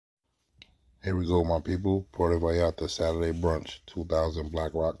Here we go, my people. Puerto Vallarta Saturday brunch, 2000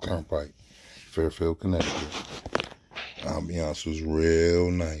 Black Rock Turnpike, Fairfield, Connecticut. Ambiance was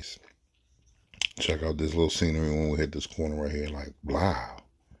real nice. Check out this little scenery when we hit this corner right here. Like, wow.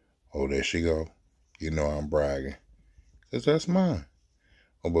 Oh, there she go. You know I'm bragging. Because that's mine.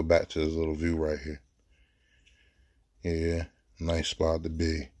 Oh, but back to this little view right here. Yeah, nice spot to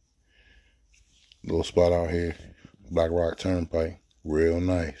be. Little spot out here. Black Rock Turnpike. Real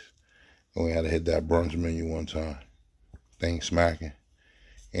nice. We had to hit that brunch menu one time. Thing smacking.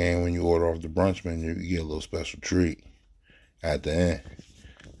 And when you order off the brunch menu, you get a little special treat at the end.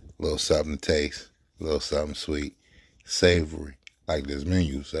 A little something to taste. A little something sweet. Savory. Like this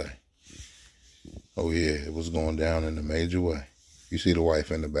menu say. Oh yeah, it was going down in a major way. You see the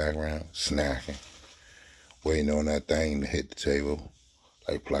wife in the background, snacking. Waiting on that thing to hit the table.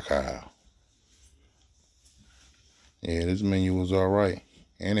 Like placao. Yeah, this menu was alright.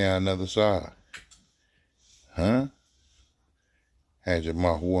 And they had another side. Huh? Had your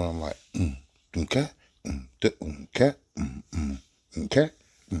mouth watering. I'm like, okay, okay, okay,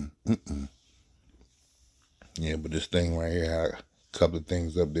 Yeah, but this thing right here had a couple of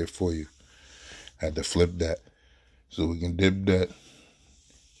things up there for you. Had to flip that so we can dip that.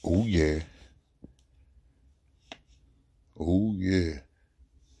 Oh yeah. Oh yeah.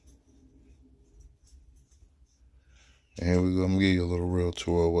 And here we go. I'm gonna give you a little real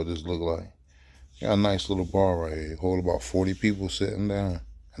tour of what this look like. Got a nice little bar right here. Hold about 40 people sitting down.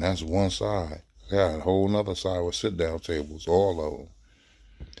 And that's one side. Got a whole nother side with sit-down tables, all of them.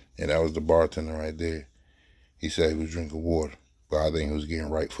 And that was the bartender right there. He said he was drinking water. But I think he was getting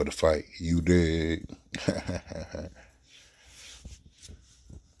right for the fight. You dig?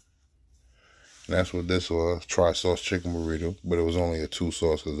 And that's what this was. Tri-sauce chicken burrito. But it was only a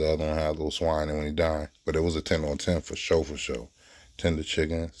 2-sauce because the other one had a little swine in when he dined. But it was a 10 on 10 for sure. Tender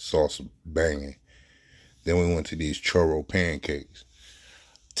chicken, sauce banging. Then we went to these churro pancakes.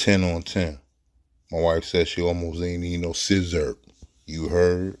 10 on 10. My wife said she almost ain't need no scissor. You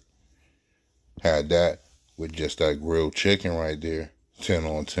heard? Had that with just that grilled chicken right there. 10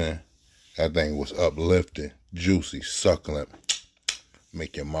 on 10. That thing was uplifting, juicy, succulent.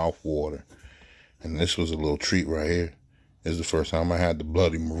 Make your mouth water. And this was a little treat right here. This is the first time I had the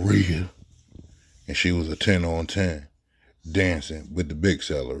Bloody Maria. And she was a 10 on 10. Dancing with the big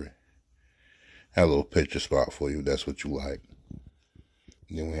celery. Had a little picture spot for you if that's what you like.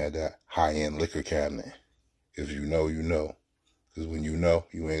 And then we had that high-end liquor cabinet. If you know, you know. Because when you know,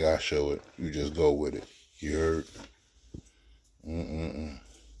 you ain't got to show it. You just go with it. You heard?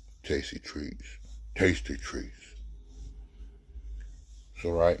 Tasty treats. Tasty treats.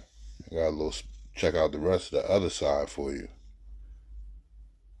 So, right, I got a little, check out the rest of the other side for you.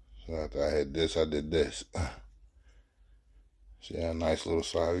 So after I had this, I did this. So yeah, a nice little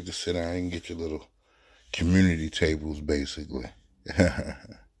side. You can sit down and get your little community tables, basically.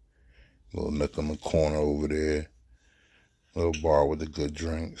 Little nook in the corner over there. Little bar with the good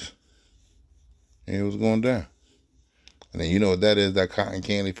drinks. And it was going down. And then you know what that is, that cotton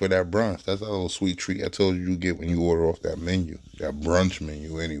candy for that brunch. That's a little sweet treat I told you get when you order off that menu. That brunch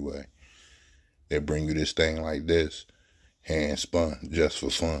menu anyway. They bring you this thing like this. Hand spun, just for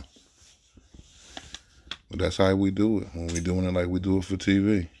fun. But that's how we do it. When we doing it like we do it for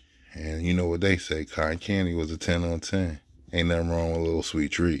TV. And you know what they say, cotton candy was a 10 on 10. Ain't nothing wrong with a little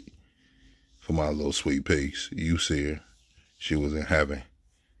sweet treat. For my little sweet piece. You see her. She was in heaven.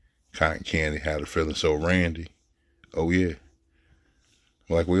 Cotton candy had her feeling so randy. Oh yeah.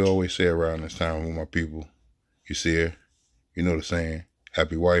 Like we always say around this time with my people. You see her. You know the saying.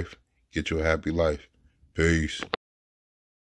 Happy wife, get you a happy life. Peace.